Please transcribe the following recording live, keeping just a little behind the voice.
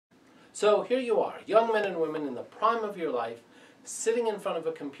So here you are, young men and women in the prime of your life, sitting in front of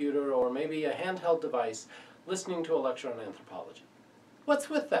a computer or maybe a handheld device, listening to a lecture on anthropology. What's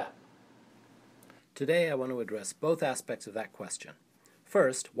with that? Today I want to address both aspects of that question.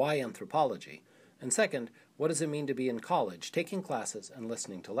 First, why anthropology? And second, what does it mean to be in college, taking classes and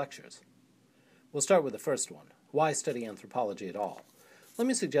listening to lectures? We'll start with the first one. Why study anthropology at all? Let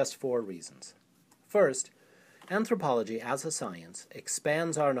me suggest 4 reasons. First, anthropology as a science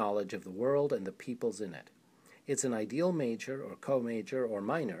expands our knowledge of the world and the peoples in it. It's an ideal major or co-major or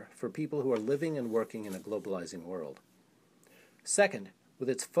minor for people who are living and working in a globalizing world. Second, with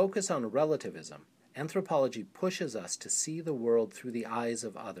its focus on relativism, anthropology pushes us to see the world through the eyes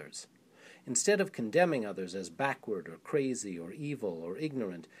of others. Instead of condemning others as backward or crazy or evil or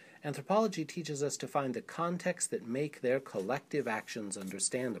ignorant, anthropology teaches us to find the context that make their collective actions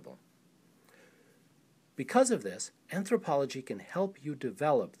understandable. Because of this, anthropology can help you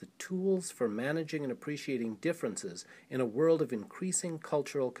develop the tools for managing and appreciating differences in a world of increasing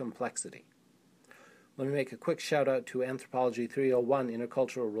cultural complexity. Let me make a quick shout out to Anthropology 301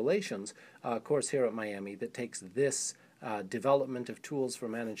 Intercultural Relations, a course here at Miami that takes this development of tools for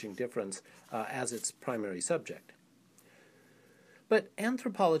managing difference as its primary subject. But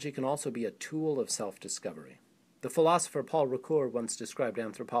anthropology can also be a tool of self-discovery. The philosopher Paul Ricoeur once described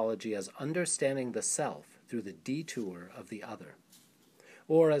anthropology as understanding the self through the detour of the other.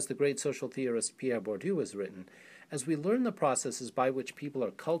 Or, as the great social theorist Pierre Bourdieu has written, as we learn the processes by which people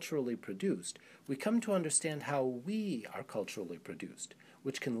are culturally produced, we come to understand how we are culturally produced,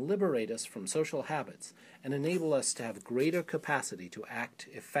 which can liberate us from social habits and enable us to have greater capacity to act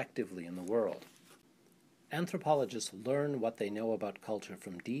effectively in the world. Anthropologists learn what they know about culture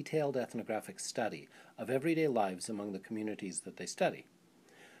from detailed ethnographic study of everyday lives among the communities that they study.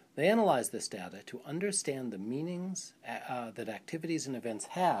 They analyze this data to understand the meanings that activities and events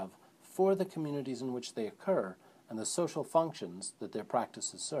have for the communities in which they occur and the social functions that their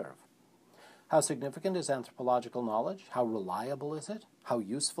practices serve. How significant is anthropological knowledge? How reliable is it? How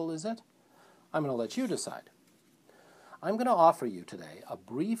useful is it? I'm going to let you decide. I'm going to offer you today a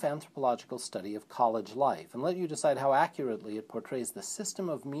brief anthropological study of college life and let you decide how accurately it portrays the system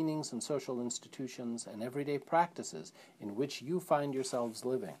of meanings and social institutions and everyday practices in which you find yourselves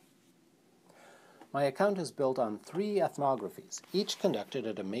living. My account is built on 3 ethnographies, each conducted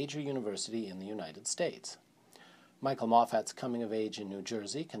at a major university in the United States. Michael Moffat's Coming of Age in New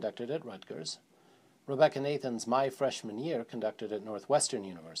Jersey, conducted at Rutgers, Rebecca Nathan's My Freshman Year, conducted at Northwestern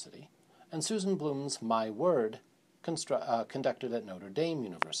University, and Susan Bloom's My Word, conducted at Notre Dame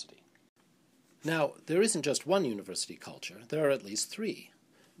University. Now, there isn't just one university culture, there are at least 3.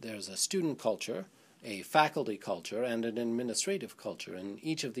 There's a student culture, a faculty culture, and an administrative culture, and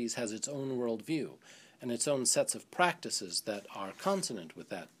each of these has its own worldview and its own sets of practices that are consonant with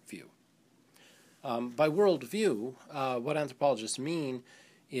that view. By worldview, what anthropologists mean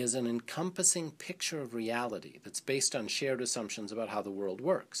is an encompassing picture of reality that's based on shared assumptions about how the world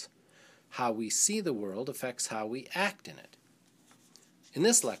works. How we see the world affects how we act in it. In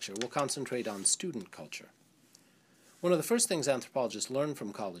this lecture, we'll concentrate on student culture. One of the first things anthropologists learn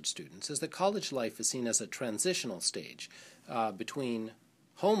from college students is that college life is seen as a transitional stage between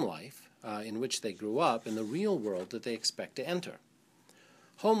home life, in which they grew up, and the real world that they expect to enter.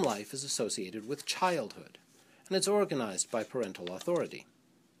 Home life is associated with childhood, and it's organized by parental authority.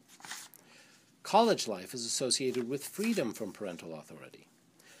 College life is associated with freedom from parental authority.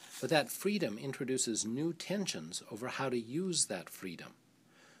 But that freedom introduces new tensions over how to use that freedom.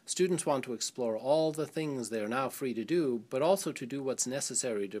 Students want to explore all the things they are now free to do, but also to do what's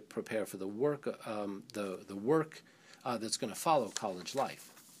necessary to prepare for the work that's going to follow college life.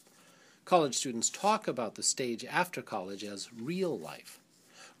 College students talk about the stage after college as real life.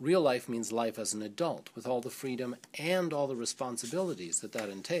 Real life means life as an adult, with all the freedom and all the responsibilities that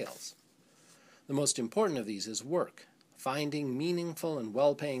entails. The most important of these is work. Finding meaningful and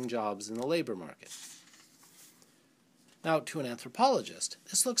well-paying jobs in the labor market. Now, to an anthropologist,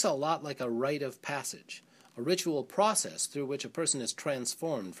 this looks a lot like a rite of passage, a ritual process through which a person is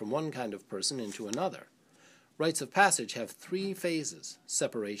transformed from one kind of person into another. Rites of passage have 3 phases: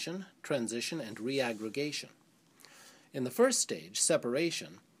 separation, transition, and reaggregation. In the first stage,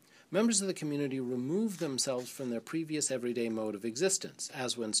 separation, members of the community remove themselves from their previous everyday mode of existence,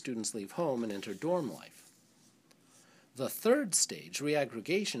 as when students leave home and enter dorm life. The third stage,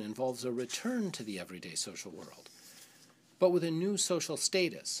 reaggregation, involves a return to the everyday social world, but with a new social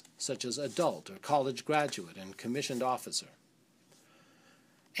status, such as adult or college graduate and commissioned officer.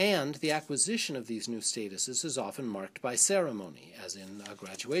 And the acquisition of these new statuses is often marked by ceremony, as in a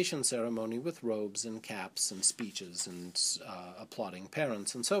graduation ceremony with robes and caps and speeches and applauding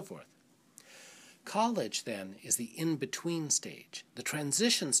parents and so forth. College, then, is the in-between stage, the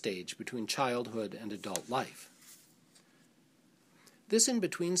transition stage between childhood and adult life. This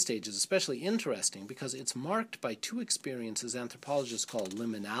in-between stage is especially interesting because it's marked by two experiences anthropologists call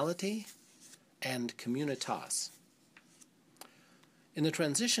liminality and communitas. In the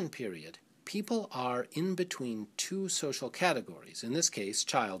transition period, people are in between two social categories, in this case,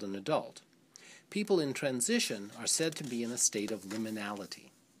 child and adult. People in transition are said to be in a state of liminality.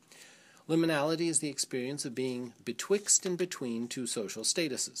 Liminality is the experience of being betwixt and between two social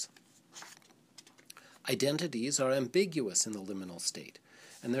statuses. Identities are ambiguous in the liminal state,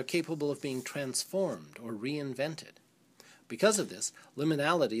 and they're capable of being transformed or reinvented. Because of this,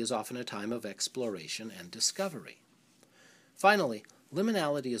 liminality is often a time of exploration and discovery. Finally,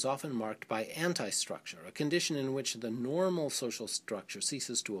 liminality is often marked by anti-structure, a condition in which the normal social structure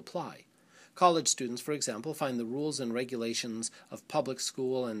ceases to apply. College students, for example, find the rules and regulations of public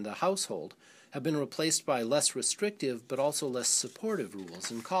school and the household have been replaced by less restrictive but also less supportive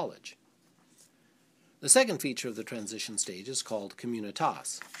rules in college. The second feature of the transition stage is called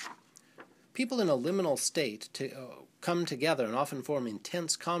communitas. People in a liminal state come together and often form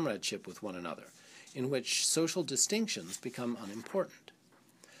intense comradeship with one another, in which social distinctions become unimportant.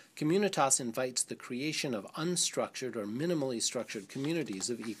 Communitas invites the creation of unstructured or minimally structured communities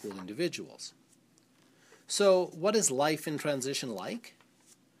of equal individuals. So, what is life in transition like?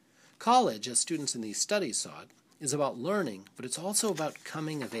 College, as students in these studies saw it, is about learning, but it's also about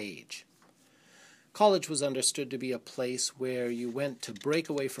coming of age. College was understood to be a place where you went to break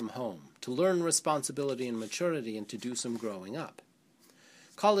away from home, to learn responsibility and maturity, and to do some growing up.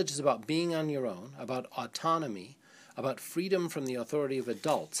 College is about being on your own, about autonomy, about freedom from the authority of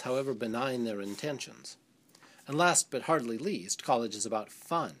adults, however benign their intentions. And last but hardly least, college is about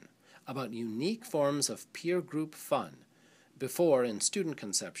fun, about unique forms of peer group fun, before, in student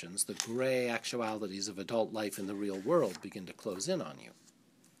conceptions, the gray actualities of adult life in the real world begin to close in on you.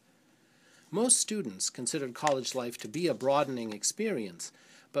 Most students considered college life to be a broadening experience,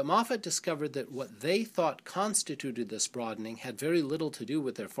 but Moffat discovered that what they thought constituted this broadening had very little to do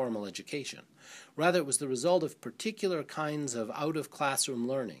with their formal education. Rather, it was the result of particular kinds of out-of-classroom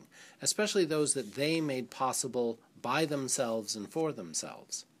learning, especially those that they made possible by themselves and for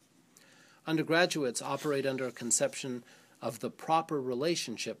themselves. Undergraduates operate under a conception of the proper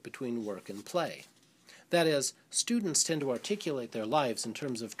relationship between work and play. That is, students tend to articulate their lives in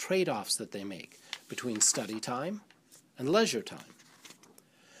terms of trade-offs that they make between study time and leisure time.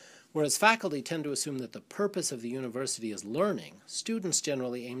 Whereas faculty tend to assume that the purpose of the university is learning, students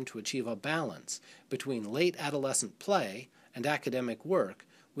generally aim to achieve a balance between late adolescent play and academic work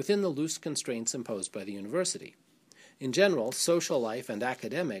within the loose constraints imposed by the university. In general, social life and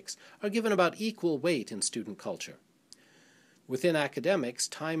academics are given about equal weight in student culture. Within academics,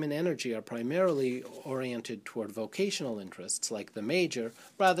 time and energy are primarily oriented toward vocational interests like the major,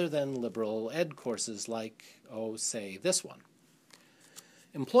 rather than liberal ed courses like, say, this one.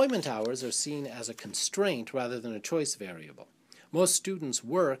 Employment hours are seen as a constraint rather than a choice variable. Most students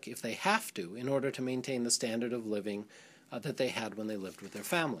work if they have to in order to maintain the standard of living that they had when they lived with their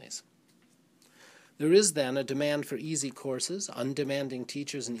families. There is then a demand for easy courses, undemanding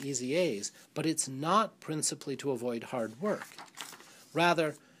teachers, and easy A's, but it's not principally to avoid hard work.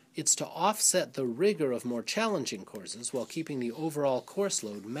 Rather, it's to offset the rigor of more challenging courses while keeping the overall course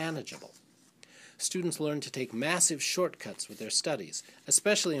load manageable. Students learn to take massive shortcuts with their studies,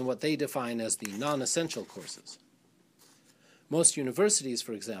 especially in what they define as the non-essential courses. Most universities,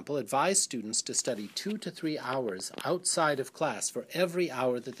 for example, advise students to study 2 to 3 hours outside of class for every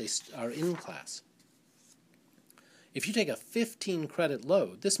hour that they are in class. If you take a 15-credit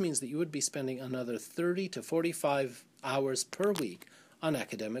load, this means that you would be spending another 30 to 45 hours per week on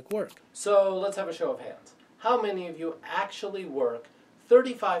academic work. So let's have a show of hands. How many of you actually work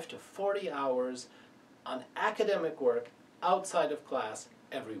 35 to 40 hours on academic work outside of class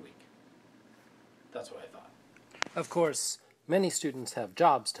every week? That's what I thought. Of course, many students have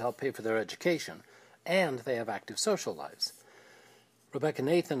jobs to help pay for their education, and they have active social lives. Rebecca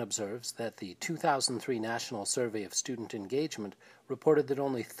Nathan observes that the 2003 National Survey of Student Engagement reported that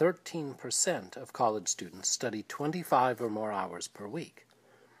only 13% of college students study 25 or more hours per week,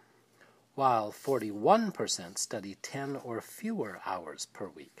 while 41% study 10 or fewer hours per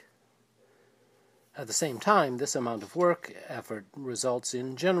week. At the same time, this amount of work effort results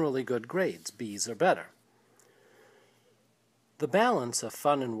in generally good grades, B's or better. The balance of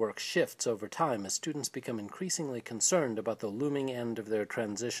fun and work shifts over time as students become increasingly concerned about the looming end of their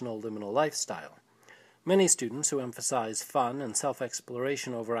transitional liminal lifestyle. Many students who emphasize fun and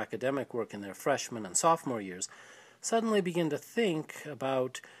self-exploration over academic work in their freshman and sophomore years suddenly begin to think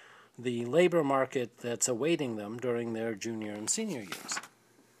about the labor market that's awaiting them during their junior and senior years.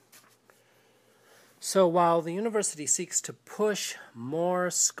 So while the university seeks to push more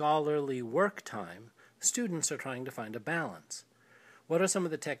scholarly work time, students are trying to find a balance. What are some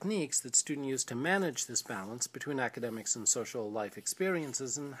of the techniques that students use to manage this balance between academics and social life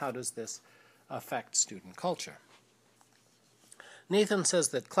experiences, and how does this affect student culture? Nathan says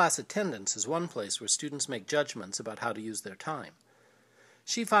that class attendance is one place where students make judgments about how to use their time.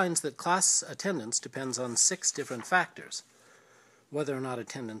 She finds that class attendance depends on 6 different factors. Whether or not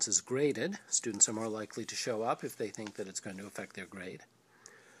attendance is graded, students are more likely to show up if they think that it's going to affect their grade.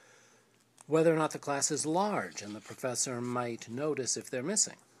 Whether or not the class is large and the professor might notice if they're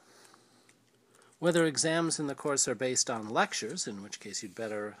missing. Whether exams in the course are based on lectures, in which case you'd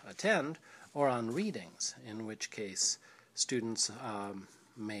better attend, or on readings, in which case students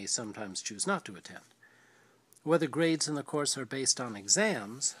may sometimes choose not to attend. Whether grades in the course are based on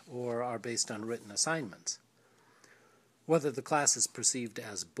exams or are based on written assignments. Whether the class is perceived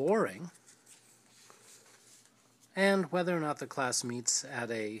as boring, and whether or not the class meets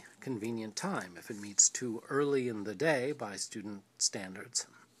at a convenient time. If it meets too early in the day by student standards,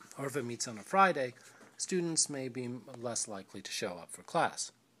 or if it meets on a Friday, students may be less likely to show up for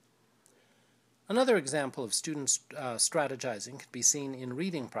class. Another example of students strategizing could be seen in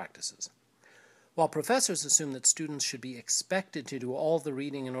reading practices. While professors assume that students should be expected to do all the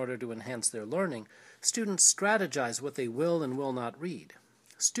reading in order to enhance their learning, students strategize what they will and will not read.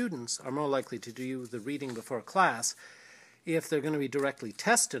 Students are more likely to do the reading before class if they're going to be directly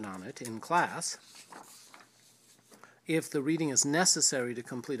tested on it in class, if the reading is necessary to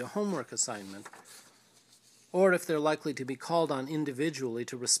complete a homework assignment, or if they're likely to be called on individually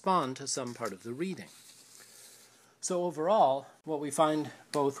to respond to some part of the reading. So overall, what we find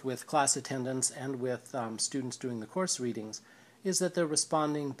both with class attendance and with students doing the course readings is that they're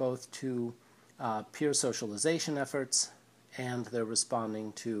responding both to peer socialization efforts, and they're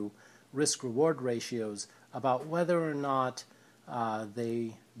responding to risk-reward ratios about whether or not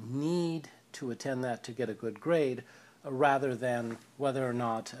they need to attend that to get a good grade, rather than whether or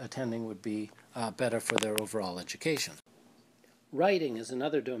not attending would be better for their overall education. Writing is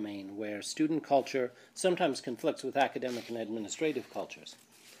another domain where student culture sometimes conflicts with academic and administrative cultures.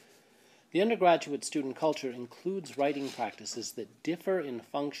 The undergraduate student culture includes writing practices that differ in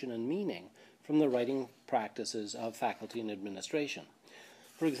function and meaning from the writing practices of faculty and administration.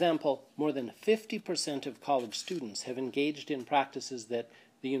 For example, more than 50% of college students have engaged in practices that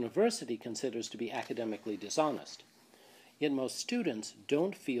the university considers to be academically dishonest. Yet most students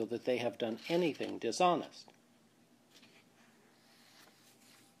don't feel that they have done anything dishonest.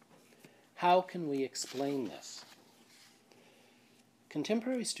 How can we explain this?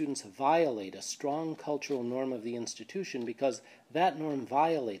 Contemporary students violate a strong cultural norm of the institution because that norm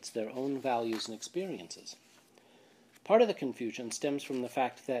violates their own values and experiences. Part of the confusion stems from the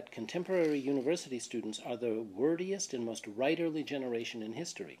fact that contemporary university students are the wordiest and most writerly generation in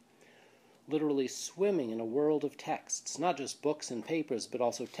history, literally swimming in a world of texts, not just books and papers, but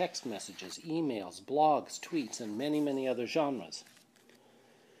also text messages, emails, blogs, tweets, and many, many other genres.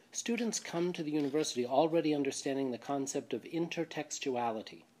 Students come to the university already understanding the concept of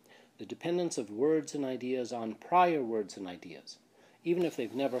intertextuality, the dependence of words and ideas on prior words and ideas, even if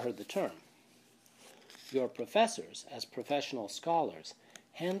they've never heard the term. Your professors, as professional scholars,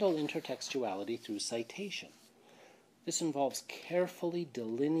 handle intertextuality through citation. This involves carefully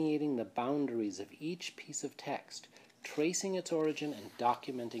delineating the boundaries of each piece of text, tracing its origin and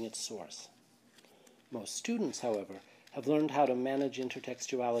documenting its source. Most students, however, have learned how to manage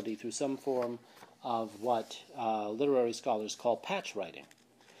intertextuality through some form of what literary scholars call patch writing.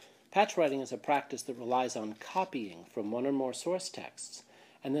 Patch writing is a practice that relies on copying from one or more source texts,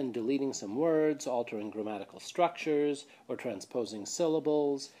 and then deleting some words, altering grammatical structures, or transposing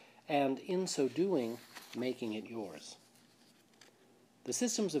syllables, and in so doing, making it yours. The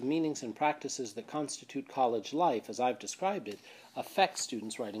systems of meanings and practices that constitute college life, as I've described it, affect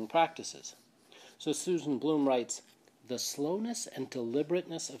students' writing practices. So Susan Bloom writes, "The slowness and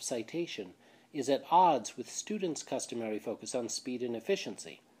deliberateness of citation is at odds with students' customary focus on speed and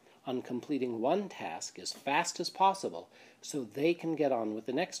efficiency, on completing one task as fast as possible so they can get on with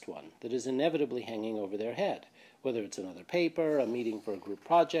the next one that is inevitably hanging over their head, whether it's another paper, a meeting for a group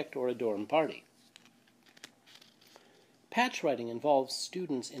project, or a dorm party." Patch writing involves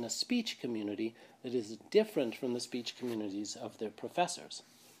students in a speech community that is different from the speech communities of their professors.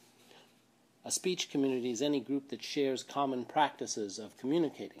 A speech community is any group that shares common practices of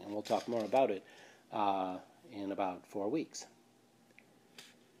communicating, and we'll talk more about it in about 4 weeks.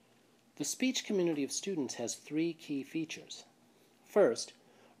 The speech community of students has 3 key features. First,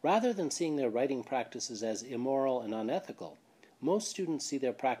 Rather than seeing their writing practices as immoral and unethical, most students see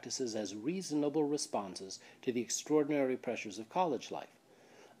their practices as reasonable responses to the extraordinary pressures of college life.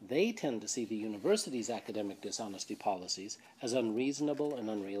 They tend to see the university's academic dishonesty policies as unreasonable and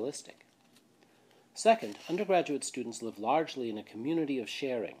unrealistic. Second, undergraduate students live largely in a community of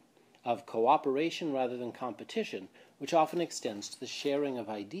sharing, of cooperation rather than competition, which often extends to the sharing of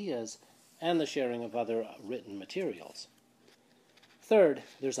ideas and the sharing of other written materials. Third,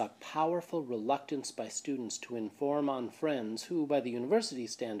 there's a powerful reluctance by students to inform on friends who, by the university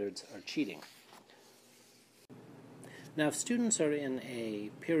standards, are cheating. Now, if students are in a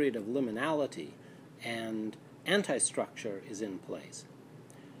period of liminality and anti-structure is in place,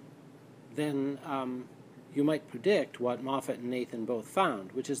 then you might predict what Moffat and Nathan both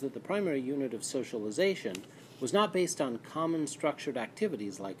found, which is that the primary unit of socialization was not based on common structured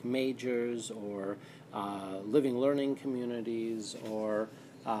activities like majors or living learning communities or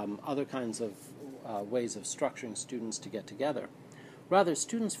other kinds of ways of structuring students to get together. Rather,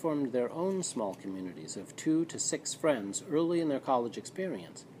 students formed their own small communities of 2 to 6 friends early in their college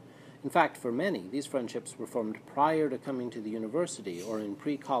experience. In fact, for many, these friendships were formed prior to coming to the university or in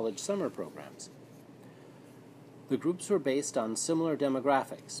pre-college summer programs. The groups were based on similar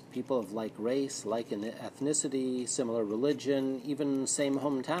demographics, people of like race, like ethnicity, similar religion, even same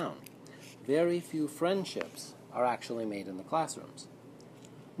hometown. Very few friendships are actually made in the classrooms.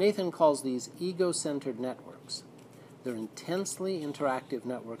 Nathan calls these ego-centered networks. They're intensely interactive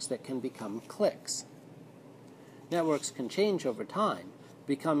networks that can become cliques. Networks can change over time,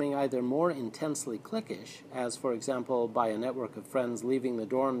 becoming either more intensely cliquish, as for example by a network of friends leaving the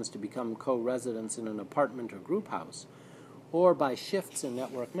dorms to become co-residents in an apartment or group house, or by shifts in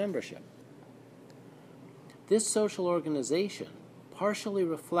network membership. This social organization partially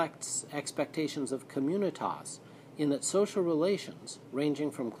reflects expectations of communitas, in that social relations,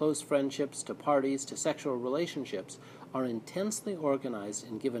 ranging from close friendships to parties to sexual relationships, are intensely organized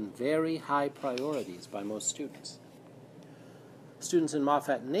and given very high priorities by most students. Students in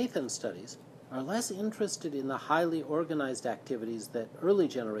Moffat and Nathan's studies are less interested in the highly organized activities that early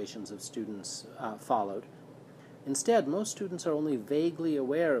generations of students followed. Instead, most students are only vaguely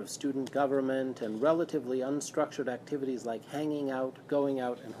aware of student government, and relatively unstructured activities like hanging out, going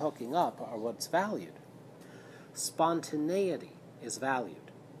out, and hooking up are what's valued. Spontaneity is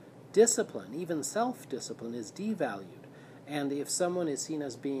valued. Discipline, even self-discipline, is devalued. And if someone is seen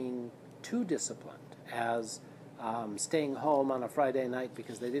as being too disciplined, as staying home on a Friday night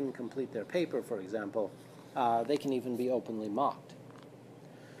because they didn't complete their paper, for example, they can even be openly mocked.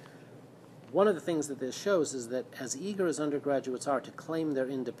 One of the things that this shows is that as eager as undergraduates are to claim their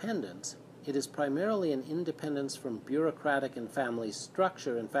independence, it is primarily an independence from bureaucratic and family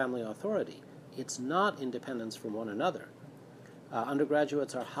structure and family authority. It's not independence from one another.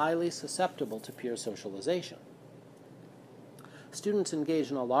 Undergraduates are highly susceptible to peer socialization. Students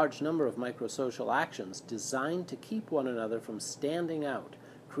engage in a large number of microsocial actions designed to keep one another from standing out,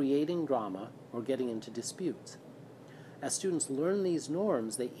 creating drama, or getting into disputes. As students learn these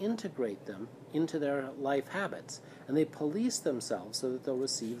norms, they integrate them into their life habits, and they police themselves so that they'll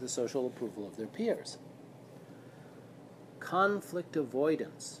receive the social approval of their peers. Conflict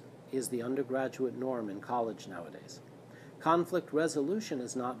avoidance is the undergraduate norm in college nowadays. Conflict resolution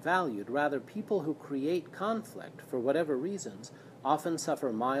is not valued. Rather, people who create conflict, for whatever reasons, often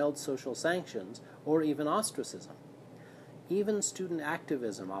suffer mild social sanctions or even ostracism. Even student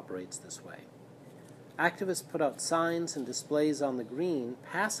activism operates this way. Activists put out signs and displays on the green,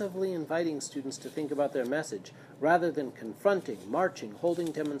 passively inviting students to think about their message, rather than confronting, marching,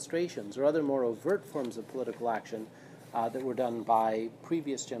 holding demonstrations, or other more overt forms of political action that were done by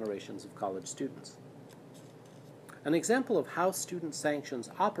previous generations of college students. An example of how student sanctions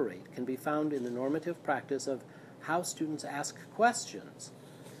operate can be found in the normative practice of how students ask questions.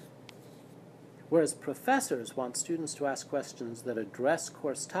 Whereas professors want students to ask questions that address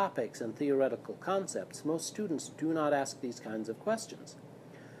course topics and theoretical concepts, most students do not ask these kinds of questions.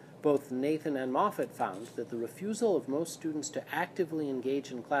 Both Nathan and Moffat found that the refusal of most students to actively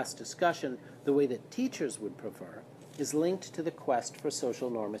engage in class discussion the way that teachers would prefer is linked to the quest for social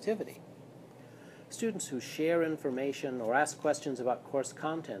normativity. Students who share information or ask questions about course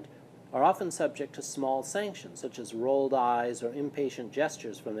content are often subject to small sanctions, such as rolled eyes or impatient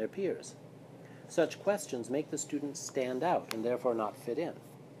gestures from their peers. Such questions make the student stand out and therefore not fit in.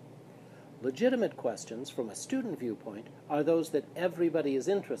 Legitimate questions from a student viewpoint are those that everybody is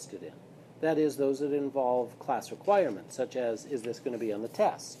interested in. That is, those that involve class requirements, such as, is this going to be on the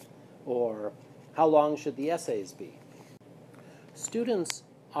test? Or, how long should the essays be? Students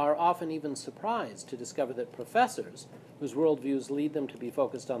are often even surprised to discover that professors whose worldviews lead them to be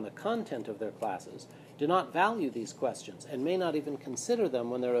focused on the content of their classes, do not value these questions and may not even consider them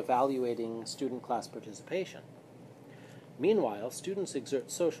when they're evaluating student class participation. Meanwhile, students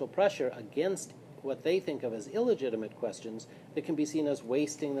exert social pressure against what they think of as illegitimate questions that can be seen as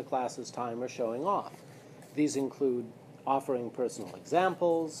wasting the class's time or showing off. These include offering personal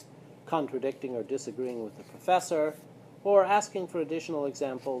examples, contradicting or disagreeing with the professor, or asking for additional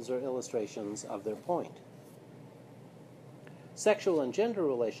examples or illustrations of their point. Sexual and gender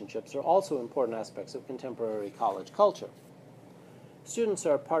relationships are also important aspects of contemporary college culture. Students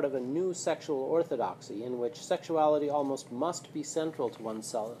are part of a new sexual orthodoxy in which sexuality almost must be central to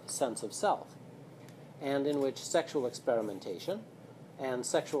one's sense of self, and in which sexual experimentation and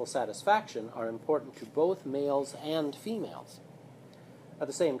sexual satisfaction are important to both males and females. At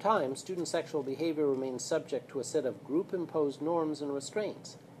the same time, student sexual behavior remains subject to a set of group-imposed norms and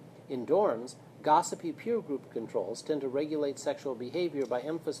restraints. In dorms, gossipy peer group controls tend to regulate sexual behavior by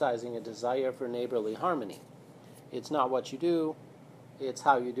emphasizing a desire for neighborly harmony. It's not what you do, it's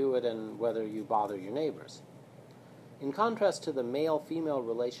how you do it and whether you bother your neighbors. In contrast to the male-female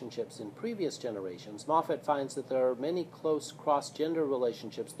relationships in previous generations, Moffat finds that there are many close cross-gender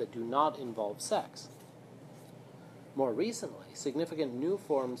relationships that do not involve sex. More recently, significant new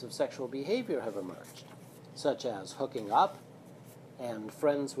forms of sexual behavior have emerged, such as hooking up and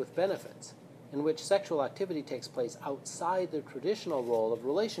friends with benefits, in which sexual activity takes place outside the traditional role of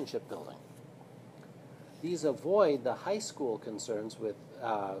relationship building. These avoid the high school concerns with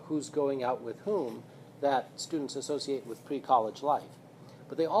who's going out with whom that students associate with pre-college life.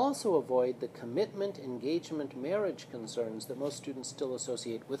 But they also avoid the commitment, engagement, marriage concerns that most students still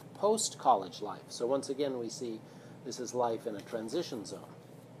associate with post-college life. So once again, we see this is life in a transition zone.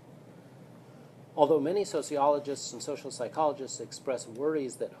 Although many sociologists and social psychologists express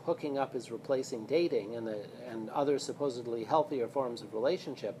worries that hooking up is replacing dating and other supposedly healthier forms of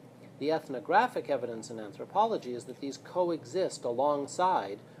relationship, the ethnographic evidence in anthropology is that these coexist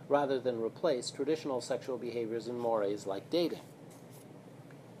alongside, rather than replace, traditional sexual behaviors and mores like dating.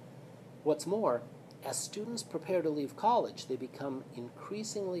 What's more, as students prepare to leave college, they become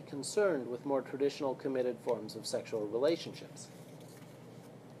increasingly concerned with more traditional committed forms of sexual relationships.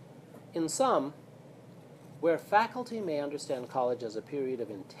 In sum, where faculty may understand college as a period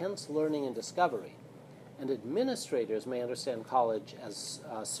of intense learning and discovery, and administrators may understand college as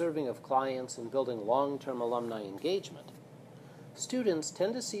serving of clients and building long-term alumni engagement, students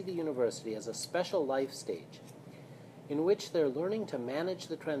tend to see the university as a special life stage in which they're learning to manage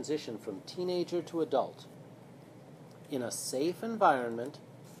the transition from teenager to adult in a safe environment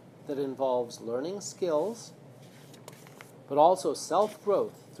that involves learning skills, but also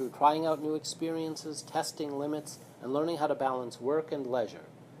self-growth through trying out new experiences, testing limits, and learning how to balance work and leisure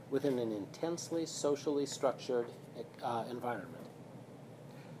within an intensely socially structured environment.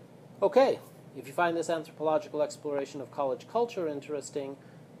 Okay, if you find this anthropological exploration of college culture interesting,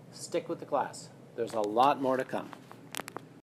 stick with the class. There's a lot more to come.